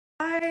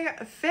Hi,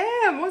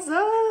 fam, what's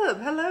up?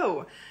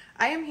 Hello.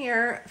 I am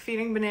here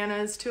feeding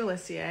bananas to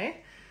Alicia,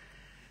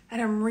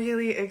 and I'm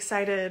really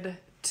excited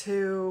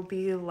to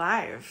be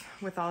live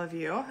with all of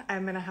you.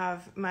 I'm going to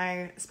have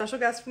my special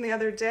guest from the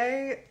other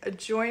day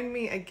join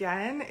me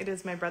again. It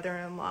is my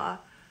brother-in-law,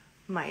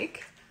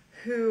 Mike,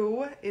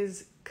 who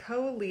is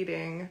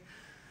co-leading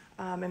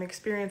an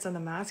experience on the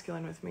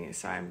masculine with me.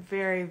 So I'm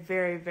very,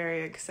 very,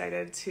 very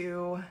excited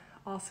to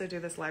also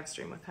do this live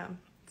stream with him.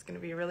 It's going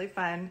to be really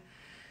fun.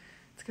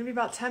 It's going to be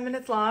about 10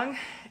 minutes long,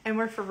 and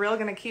we're for real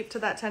going to keep to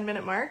that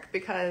 10-minute mark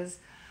because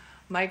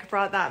Mike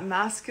brought that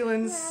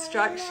masculine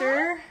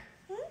structure,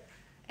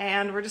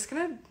 and we're just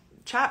going to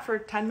chat for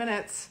 10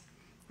 minutes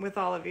with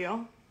all of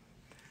you,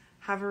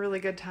 have a really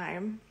good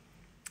time,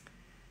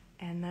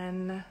 and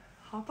then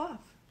hop off.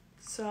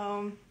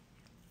 So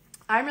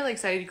I'm really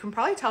excited. You can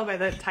probably tell by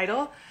the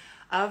title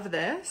of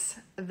this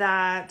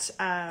that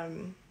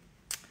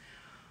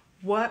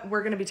what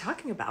we're going to be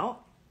talking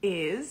about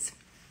is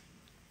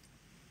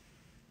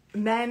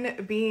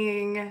men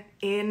being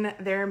in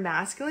their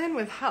masculine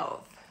with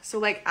health. So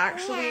like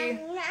actually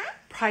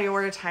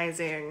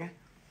prioritizing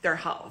their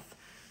health.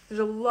 There's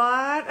a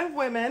lot of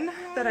women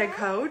that I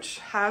coach,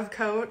 have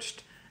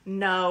coached,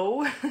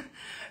 know,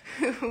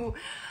 who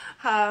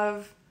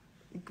have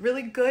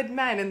really good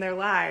men in their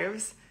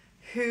lives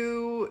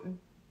who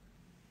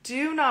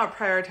do not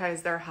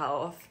prioritize their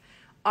health,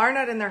 are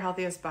not in their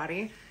healthiest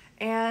body,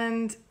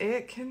 and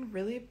it can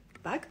really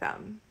bug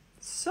them.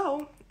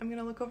 So I'm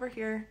gonna look over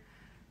here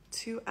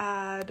to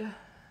add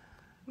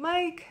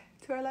Mike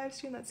to our live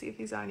stream. Let's see if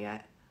he's on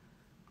yet.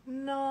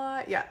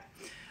 Not yet.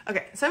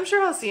 Okay, so I'm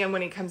sure I'll see him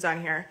when he comes on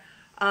here.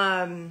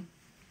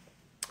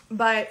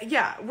 But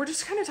yeah, we're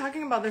just kind of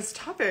talking about this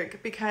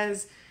topic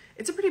because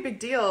it's a pretty big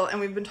deal,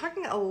 and we've been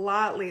talking a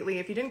lot lately.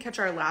 If you didn't catch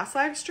our last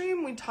live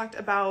stream, we talked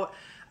about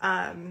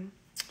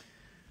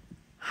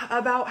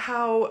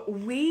how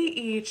we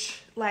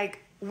each,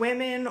 like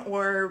women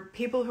or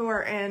people who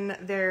are in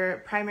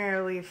their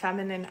primarily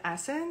feminine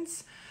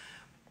essence,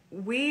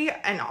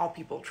 and all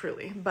people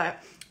truly,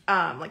 but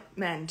like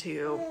men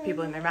too,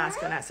 people in their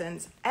masculine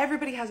essence,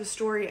 everybody has a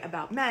story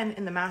about men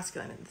in the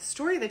masculine. And the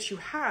story that you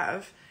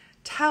have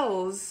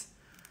tells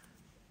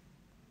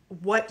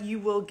what you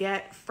will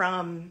get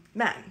from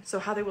men. So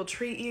how they will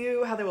treat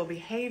you, how they will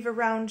behave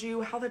around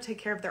you, how they'll take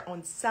care of their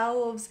own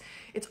selves.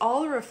 It's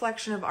all a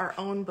reflection of our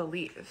own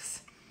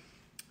beliefs.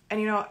 And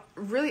you know,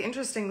 really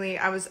interestingly,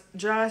 I was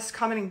just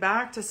commenting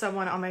back to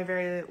someone on my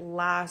very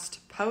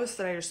last post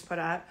that I just put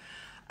up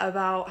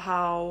about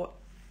how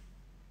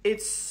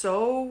it's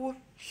so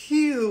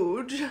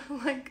huge,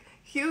 like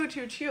huge,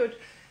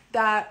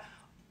 that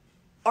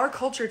our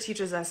culture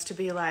teaches us to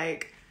be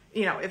like,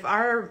 you know, if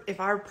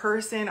our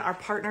person, our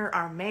partner,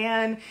 our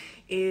man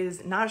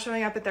is not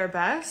showing up at their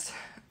best,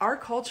 our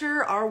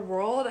culture, our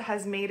world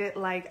has made it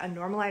like a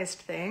normalized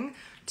thing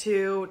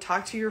to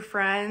talk to your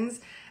friends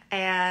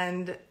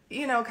and,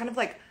 you know, kind of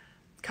like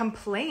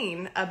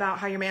complain about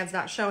how your man's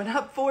not showing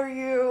up for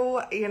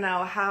you, you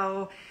know,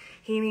 how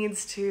he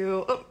needs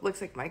to, oh,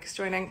 looks like Mike's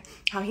joining,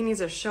 how he needs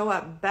to show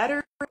up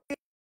better.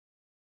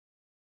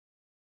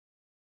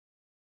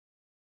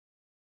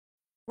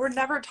 We're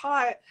never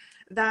taught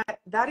that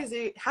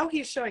how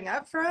he's showing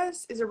up for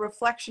us is a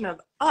reflection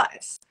of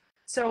us.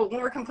 So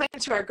when we're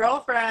complaining to our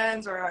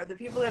girlfriends or the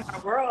people in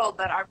our world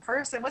that our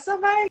person, what's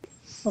up, Mike?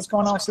 What's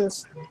going on,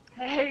 sis?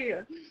 Hey,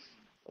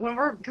 when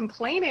we're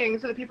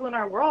complaining to the people in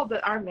our world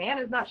that our man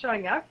is not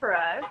showing up for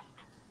us,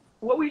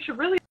 what we should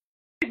really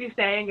be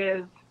saying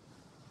is,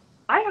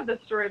 I have the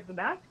story of the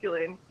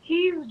masculine.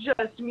 He's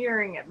just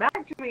mirroring it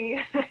back to me.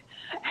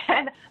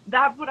 And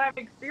that's what I'm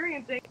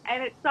experiencing.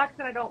 And it sucks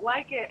and I don't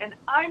like it. And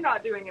I'm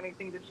not doing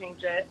anything to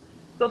change it.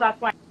 So that's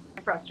why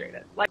I'm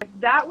frustrated. Like,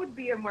 that would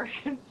be a more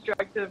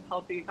constructive,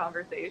 healthy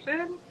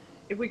conversation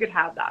if we could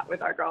have that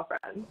with our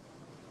girlfriends.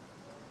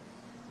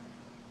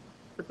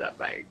 What's up,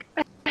 Mike?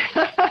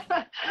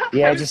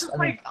 Yeah, I was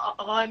like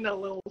on a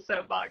little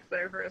soapbox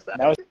there for a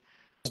second. That was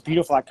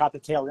beautiful. I caught the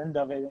tail end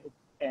of it.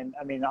 And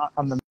I mean,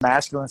 on the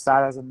masculine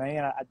side as a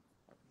man,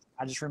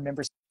 I just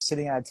remember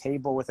sitting at a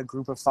table with a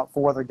group of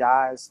 4 other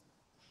guys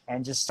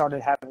and just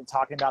started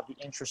talking about the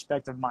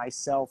introspective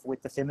myself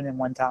with the feminine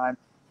one time.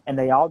 And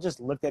they all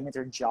just looked at me,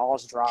 their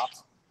jaws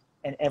dropped.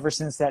 And ever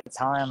since that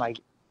time, like,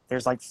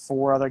 there's like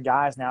 4 other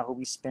guys now who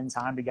we spend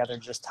time together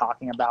just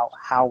talking about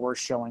how we're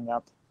showing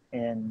up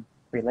in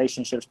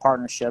relationships,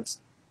 partnerships.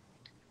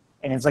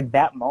 And it's like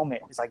that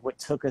moment is like what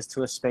took us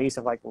to a space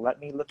of like, let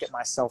me look at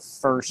myself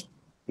first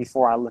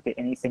before I look at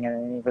anything in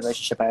any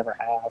relationship I ever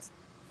have.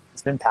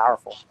 It's been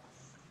powerful.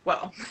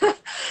 Well,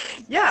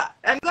 yeah,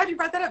 I'm glad you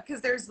brought that up because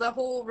there's the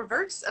whole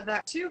reverse of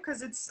that too,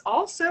 because it's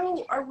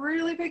also a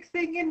really big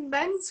thing in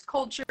men's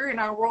culture in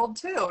our world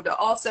too, to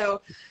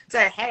also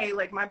say, hey,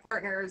 like, my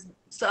partner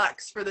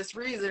sucks for this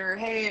reason, or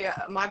hey,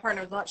 my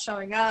partner's not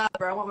showing up,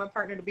 or I want my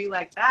partner to be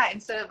like that,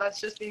 instead of us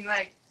just being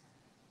like,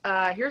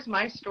 here's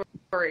my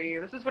story.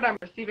 This is what I'm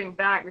receiving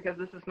back because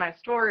this is my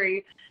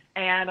story,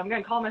 and I'm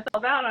going to call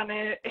myself out on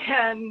it,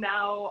 and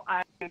now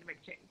I need to make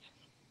a change.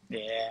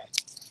 Yeah.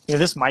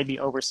 this might be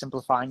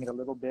oversimplifying it a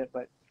little bit,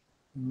 but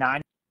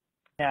 9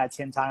 out of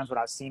 10 times what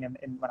I've seen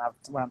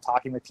when I'm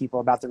talking with people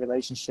about the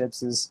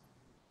relationships is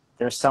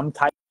there's some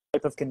type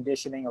of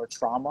conditioning or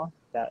trauma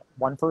that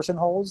one person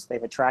holds.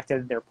 They've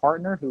attracted their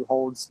partner who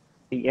holds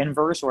the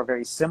inverse or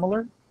very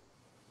similar,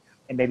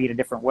 and maybe in a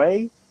different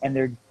way. And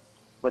they're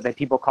what that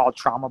people call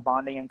trauma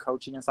bonding in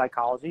coaching and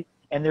psychology.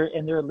 And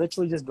they're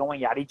literally just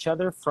going at each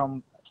other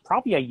from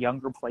probably a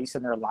younger place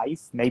in their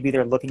life. Maybe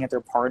they're looking at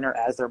their partner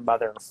as their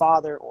mother or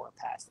father or a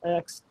past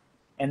ex,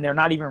 and they're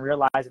not even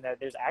realizing that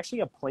there's actually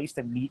a place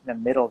to meet in the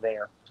middle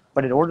there.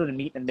 But in order to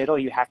meet in the middle,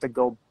 you have to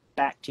go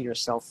back to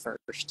yourself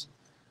first.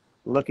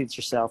 Look at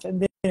yourself,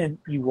 and then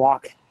you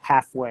walk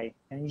halfway,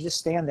 and you just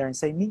stand there and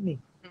say, meet me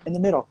in the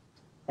middle.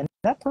 And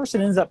that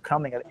person ends up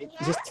coming. It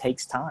just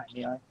takes time,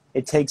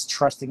 It takes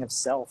trusting of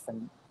self,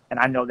 and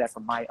I know that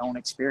from my own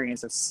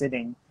experience of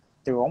sitting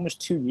through almost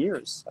 2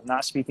 years of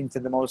not speaking to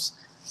the most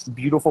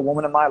beautiful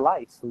woman in my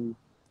life, who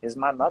is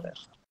my mother.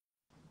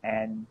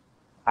 And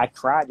I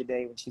cried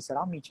today when she said,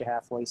 I'll meet you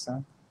halfway,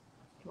 son.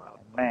 Wow.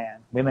 And man,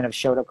 women have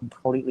showed up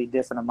completely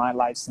different in my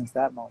life since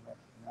that moment.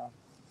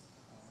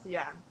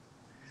 Yeah.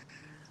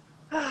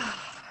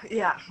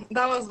 Yeah,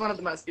 that was one of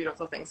the most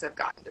beautiful things I've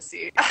gotten to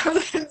see. I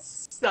was in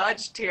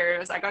such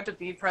tears. I got to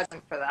be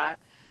present for that.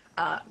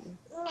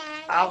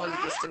 I was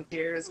just in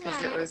tears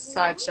because it was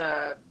such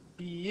a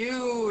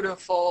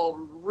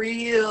beautiful,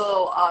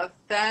 real,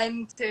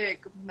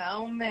 authentic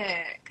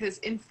moment. Because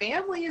in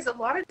families, a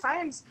lot of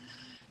times,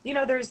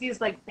 there's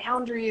these like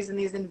boundaries and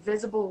these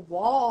invisible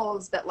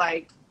walls that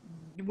like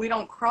we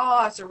don't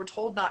cross or we're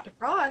told not to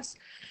cross.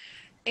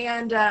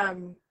 And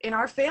in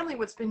our family,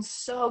 what's been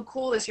so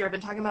cool this year, I've been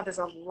talking about this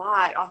a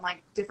lot on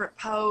like different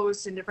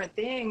posts and different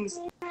things.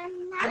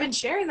 I've been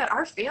sharing that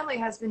our family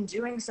has been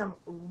doing some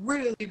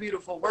really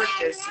beautiful work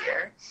this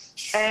year.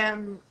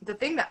 And the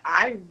thing that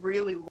I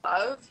really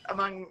love,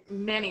 among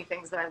many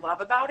things that I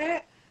love about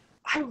it,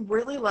 I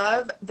really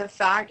love the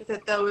fact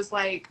that those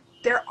like,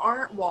 there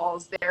aren't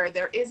walls there.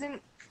 There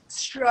isn't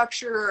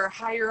structure or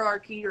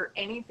hierarchy or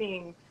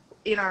anything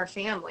in our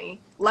family,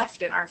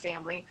 left in our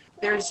family.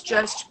 There's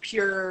just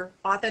pure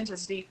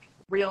authenticity,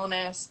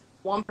 realness.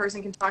 One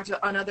person can talk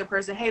to another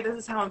person, hey, this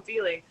is how I'm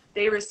feeling.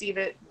 They receive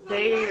it.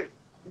 They,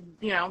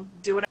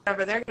 do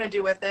whatever they're going to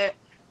do with it.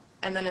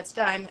 And then it's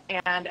done.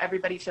 And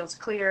everybody feels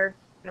clear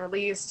and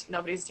released.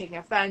 Nobody's taking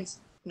offense.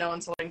 No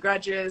one's holding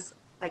grudges.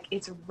 Like,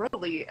 it's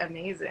really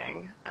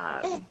amazing.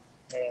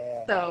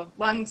 So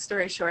long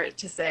story short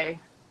to say,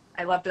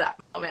 I loved that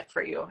moment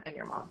for you and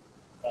your mom.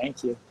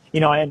 Thank you.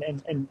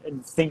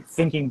 And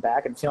thinking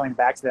back and feeling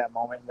back to that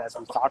moment as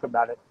we talk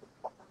about it,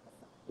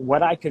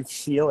 what I could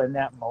feel in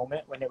that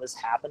moment when it was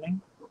happening,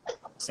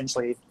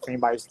 essentially, if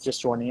anybody's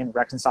just joining in,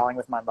 reconciling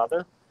with my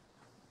mother,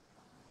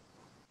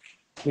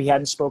 we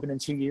hadn't spoken in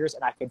 2 years,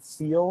 and I could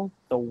feel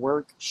the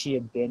work she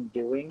had been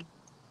doing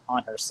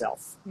on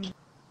herself.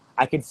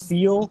 I could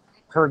feel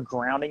her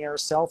grounding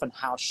herself and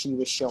how she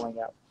was showing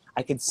up.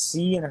 I could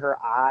see in her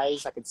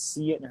eyes, I could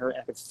see it in her,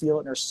 I could feel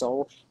it in her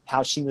soul,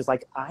 how she was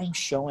like, I'm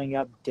showing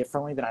up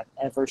differently than I've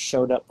ever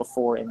showed up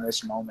before in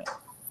this moment.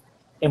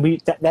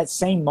 And that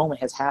same moment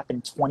has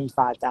happened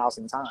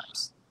 25,000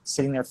 times,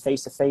 sitting there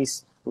face to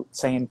face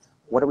saying,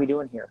 what are we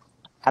doing here?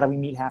 How do we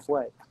meet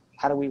halfway?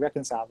 How do we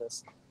reconcile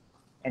this?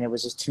 And it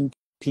was just two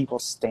people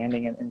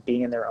standing and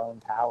being in their own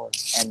power,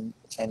 and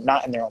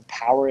not in their own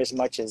power as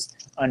much as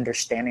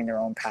understanding their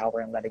own power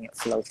and letting it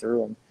flow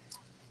through them.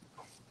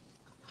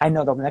 I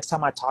know the next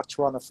time I talk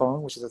to her on the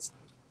phone, which is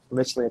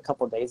literally a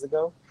couple of days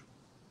ago,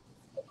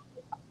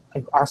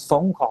 our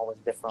phone call was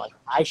different. Like,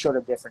 I showed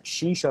up different.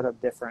 She showed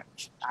up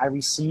different. I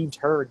received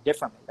her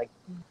differently. Like,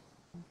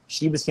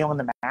 she was feeling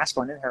the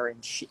masculine in her,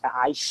 and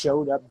I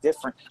showed up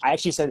different. I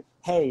actually said,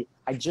 hey,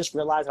 I just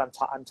realized I'm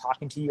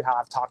talking to you how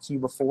I've talked to you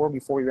before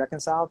we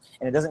reconciled,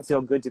 and it doesn't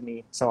feel good to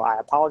me. So I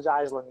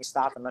apologize. Let me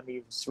stop and let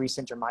me just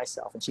recenter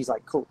myself. And she's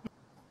like, cool.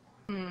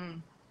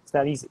 It's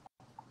that easy.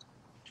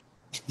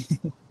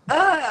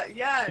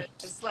 Yeah,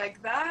 it's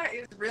like, that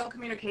is real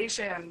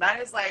communication.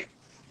 That is like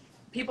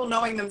people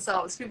knowing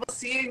themselves, people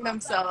seeing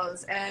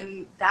themselves.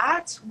 And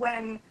that's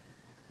when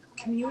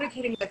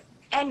communicating with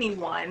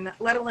anyone,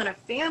 let alone a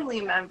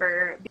family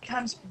member,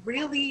 becomes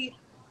really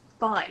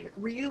fun,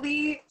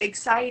 really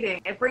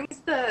exciting. It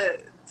brings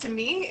to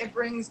me, it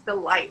brings the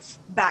life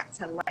back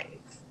to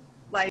life.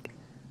 Like,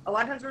 a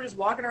lot of times we're just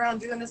walking around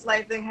doing this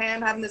life thing. Hey,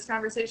 I'm having this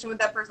conversation with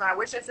that person. I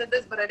wish I said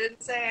this, but I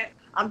didn't say it.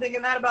 I'm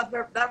thinking that about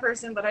that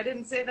person, but I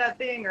didn't say that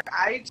thing. Or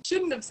I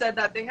shouldn't have said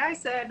that thing I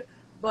said,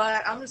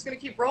 but I'm just going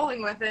to keep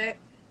rolling with it.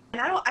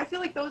 And I feel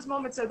like those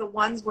moments are the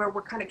ones where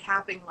we're kind of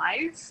capping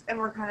life, and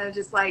we're kind of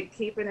just like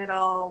keeping it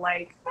all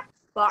like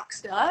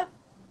boxed up.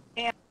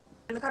 And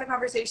the kind of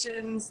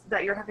conversations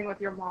that you're having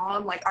with your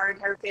mom, like our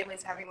entire family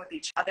is having with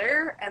each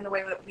other, and the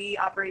way that we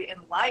operate in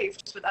life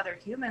just with other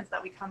humans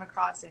that we come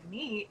across and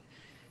meet,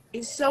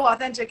 is so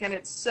authentic, and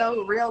it's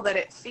so real that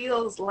it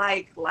feels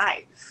like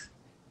life.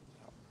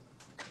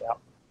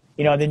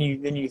 Yeah. Then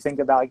you think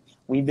about, like,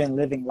 we've been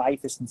living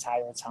life this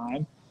entire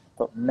time,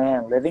 but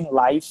man, living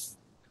life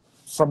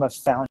from a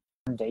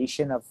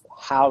foundation of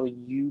how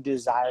you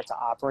desire to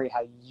operate,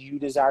 how you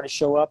desire to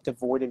show up,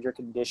 devoid of your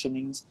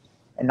conditionings.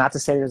 And not to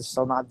say they're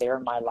still not there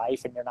in my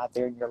life and they're not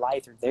there in your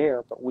life, they're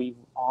there, but we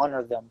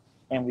honor them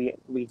and we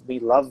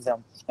love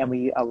them and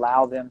we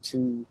allow them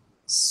to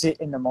sit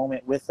in the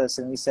moment with us,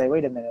 and we say,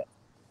 wait a minute.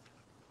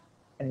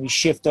 And we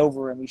shift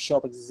over and we show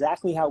up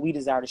exactly how we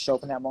desire to show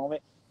up in that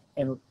moment.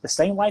 And the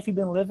same life you've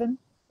been living,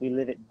 we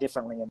live it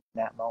differently in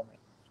that moment.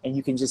 And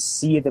you can just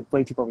see the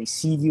way people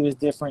receive you is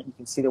different. You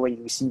can see the way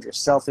you receive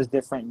yourself is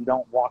different. You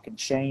don't walk in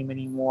shame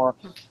anymore.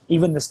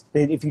 Even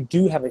if you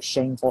do have a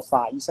shameful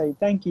thought, you say,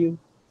 thank you.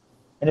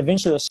 And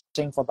eventually those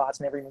shameful thoughts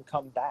never even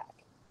come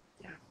back.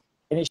 Yeah.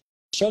 And it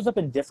shows up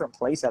in different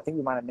places. I think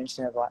we might have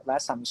mentioned it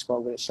last time we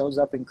spoke, but it shows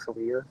up in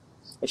career.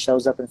 It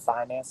shows up in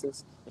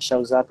finances. It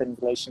shows up in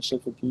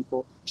relationships with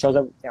people. It shows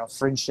up,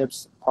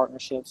 friendships,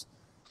 partnerships.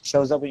 It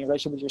shows up in your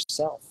relationship with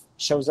yourself.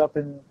 It shows up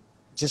in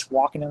just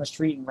walking down the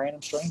street and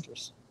random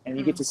strangers. And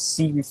you get to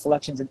see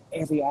reflections in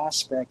every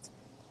aspect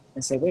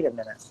and say, wait a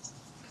minute.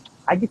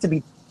 I get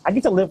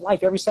to live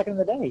life every second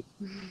of the day.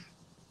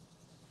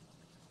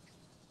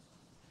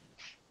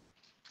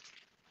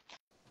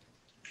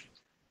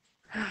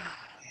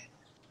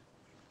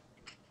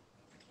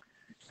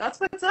 That's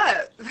what's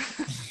up.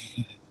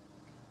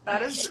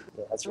 That is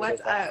that's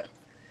what's really up.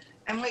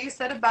 And what you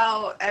said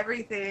about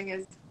everything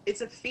is,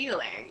 it's a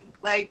feeling.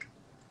 Like,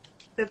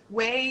 the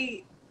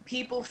way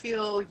people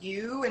feel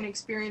you and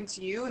experience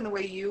you, and the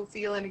way you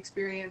feel and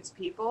experience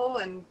people,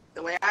 and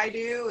the way I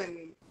do,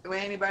 and the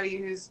way anybody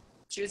who's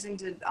choosing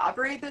to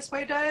operate this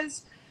way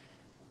does,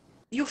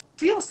 you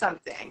feel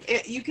something.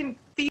 You can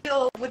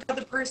feel without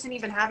the person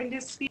even having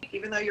to speak,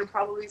 even though you're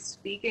probably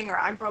speaking or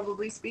I'm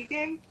probably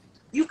speaking,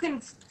 you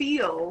can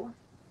feel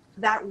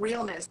that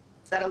realness,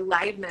 that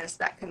aliveness,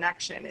 that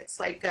connection. It's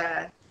like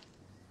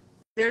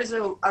there's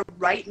a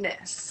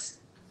rightness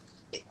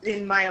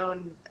in my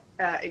own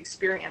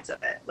experience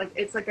of it. Like,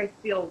 it's like I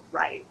feel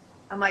right.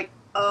 I'm like,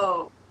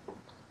 oh,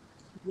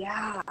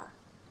 yeah,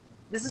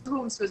 this is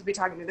who I'm supposed to be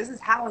talking to. This is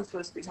how I'm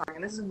supposed to be talking.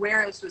 This is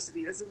where I'm supposed to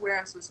be. This is where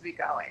I'm supposed to be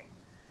going.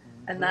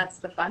 And that's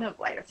the fun of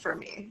life for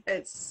me.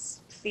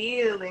 It's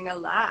feeling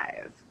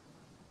alive.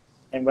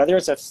 And whether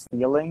it's a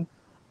feeling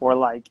or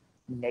like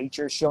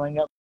nature showing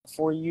up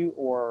for you,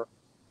 or,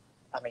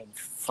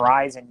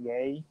 fries and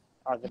yay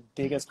are the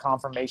biggest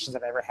confirmations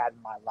I've ever had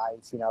in my life.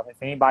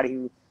 If anybody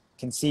who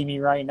can see me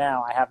right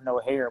now, I have no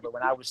hair, but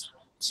when I was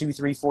 2,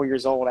 3, 4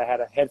 years old, I had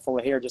a head full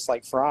of hair just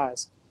like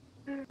Fry's.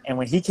 And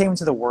when he came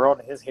into the world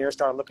and his hair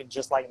started looking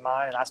just like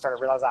mine, and I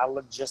started realizing I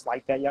looked just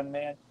like that young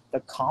man,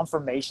 the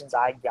confirmations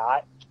I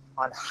got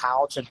on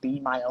how to be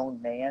my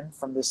own man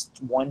from this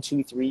 1, 2,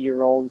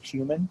 3-year-old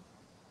human,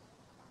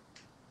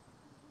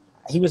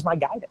 he was my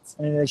guidance.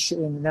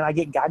 And then I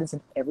get guidance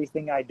in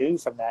everything I do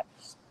from that.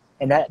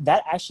 And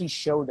that actually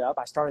showed up.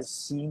 I started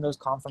seeing those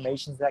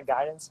confirmations, that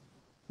guidance,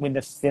 when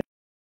the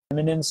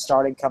feminine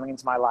started coming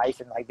into my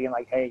life and like being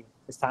like, hey,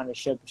 it's time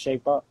to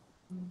shape up.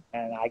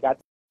 And I got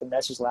the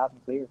message loud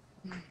and clear.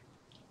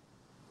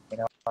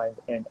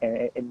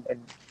 And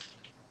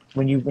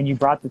when you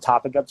brought the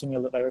topic up to me a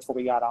little later before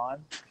we got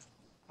on,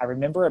 I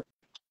remember a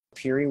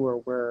period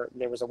where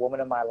there was a woman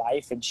in my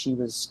life and she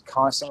was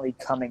constantly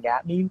coming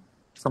at me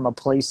from a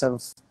place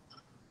of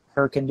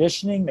her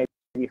conditioning,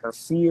 maybe her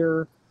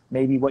fear,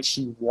 maybe what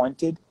she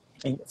wanted.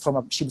 And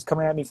she was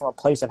coming at me from a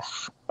place of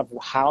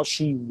how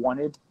she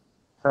wanted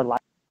her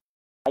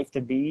life to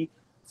be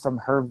from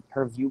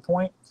her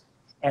viewpoint.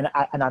 And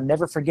I'll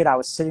never forget, I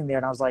was sitting there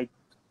and I was like,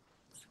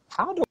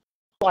 how do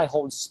I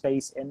hold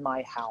space in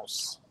my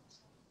house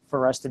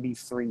for us to be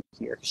free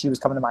here? She was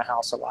coming to my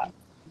house a lot.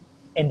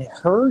 And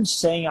her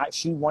saying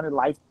she wanted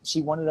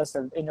us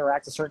to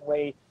interact a certain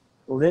way,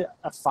 lit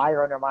a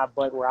fire under my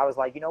butt where I was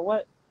like, you know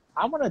what?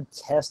 I want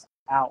to test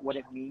out what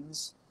it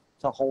means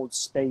to hold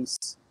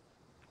space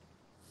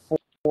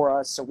for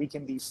us so we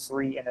can be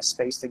free in a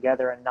space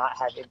together and not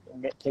have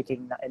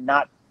nitpicking and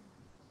not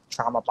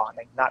trauma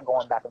bonding, not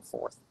going back and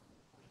forth.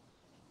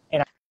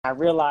 And I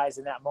realized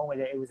in that moment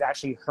that it was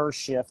actually her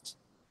shift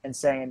and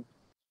saying,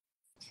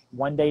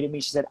 one day to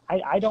me, she said,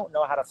 I don't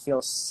know how to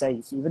feel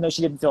safe. Even though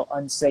she didn't feel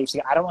unsafe, she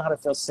said, I don't know how to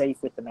feel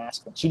safe with the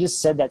masculine. She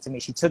just said that to me.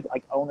 She took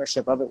like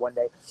ownership of it one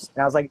day.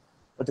 And I was like,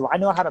 but do I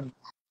know how to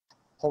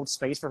hold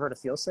space for her to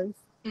feel safe?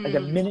 Like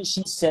the minute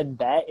she said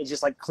that, it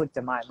just like clicked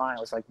in my mind.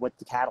 It was like what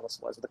the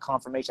catalyst was, the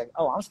confirmation. Like,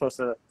 oh, I'm supposed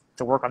to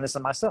work on this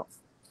in myself.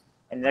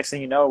 And the next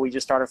thing you know, we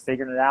just started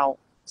figuring it out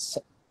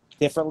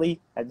differently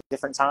at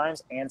different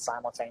times and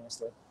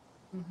simultaneously.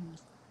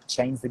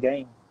 Change the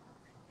game.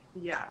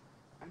 Yeah.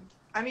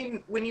 I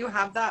mean, when you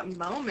have that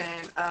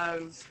moment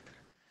of,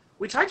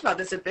 we talked about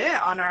this a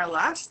bit on our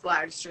last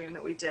live stream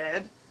that we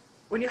did,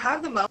 when you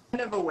have the moment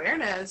of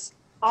awareness,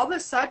 all of a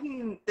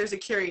sudden there's a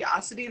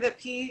curiosity that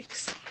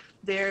peaks.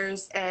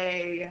 There's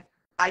I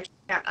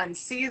can't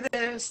unsee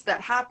this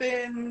that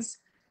happens.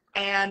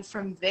 And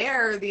from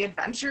there, the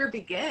adventure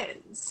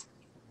begins.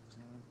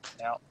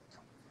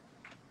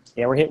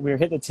 Yeah, we're hitting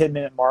the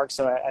 10-minute mark.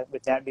 So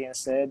with that being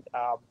said,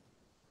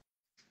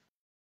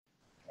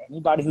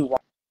 anybody who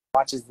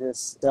watches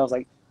this, I was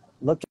like,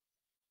 look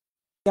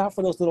out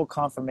for those little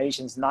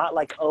confirmations, not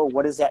like, oh,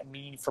 what does that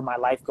mean for my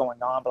life going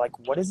on, but like,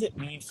 what does it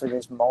mean for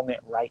this moment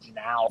right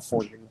now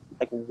for you?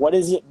 Like, what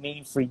does it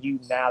mean for you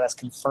now that's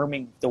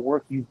confirming the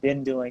work you've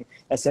been doing,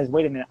 that says,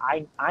 wait a minute,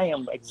 I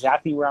am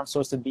exactly where I'm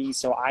supposed to be,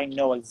 so I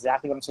know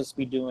exactly what I'm supposed to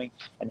be doing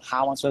and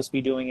how I'm supposed to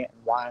be doing it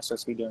and why I'm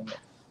supposed to be doing it.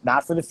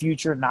 Not for the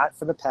future, not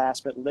for the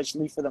past, but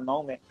literally for the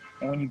moment.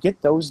 And when you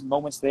get those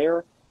moments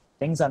there,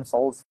 things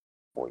unfold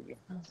for you.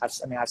 I've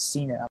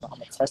seen it.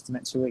 I'm a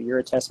testament to it. You're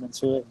a testament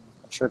to it.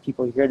 I'm sure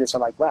people who hear this are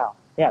like, wow,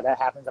 yeah, that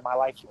happens in my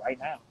life right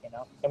now, you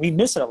know? And we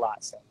miss it a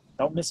lot, so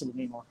don't miss it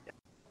anymore.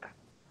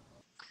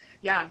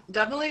 Yeah,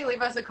 definitely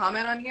leave us a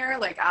comment on here,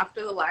 like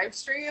after the live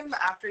stream,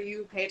 after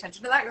you pay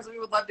attention to that, because we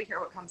would love to hear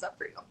what comes up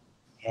for you.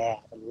 Yeah,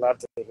 I'd love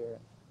to hear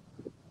it.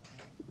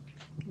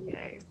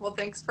 Yay. Well,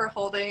 thanks for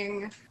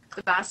holding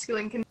the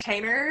masculine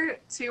container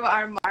to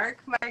our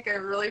mark, Mike. I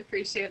really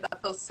appreciate that.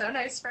 It feels so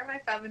nice for my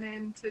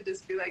feminine to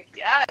just be like,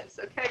 yes,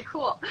 okay,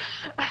 cool,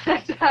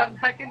 to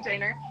have that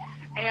container.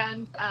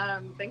 And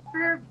thanks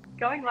for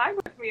going live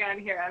with me on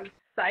here. I'm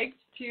psyched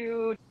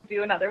to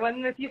do another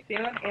one with you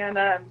soon. And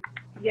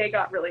Ye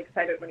got really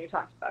excited when you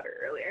talked about it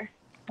earlier.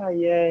 Oh,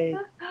 yay.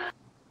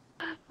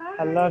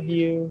 I love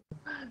you.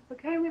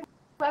 Okay, we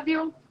love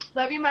you.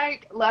 Love you,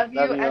 Mike. Love you,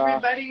 Love you,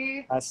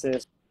 everybody. That's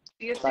it.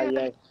 See you Bye, soon.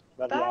 yay.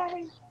 Love Bye. you all.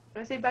 Want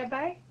to say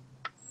bye-bye?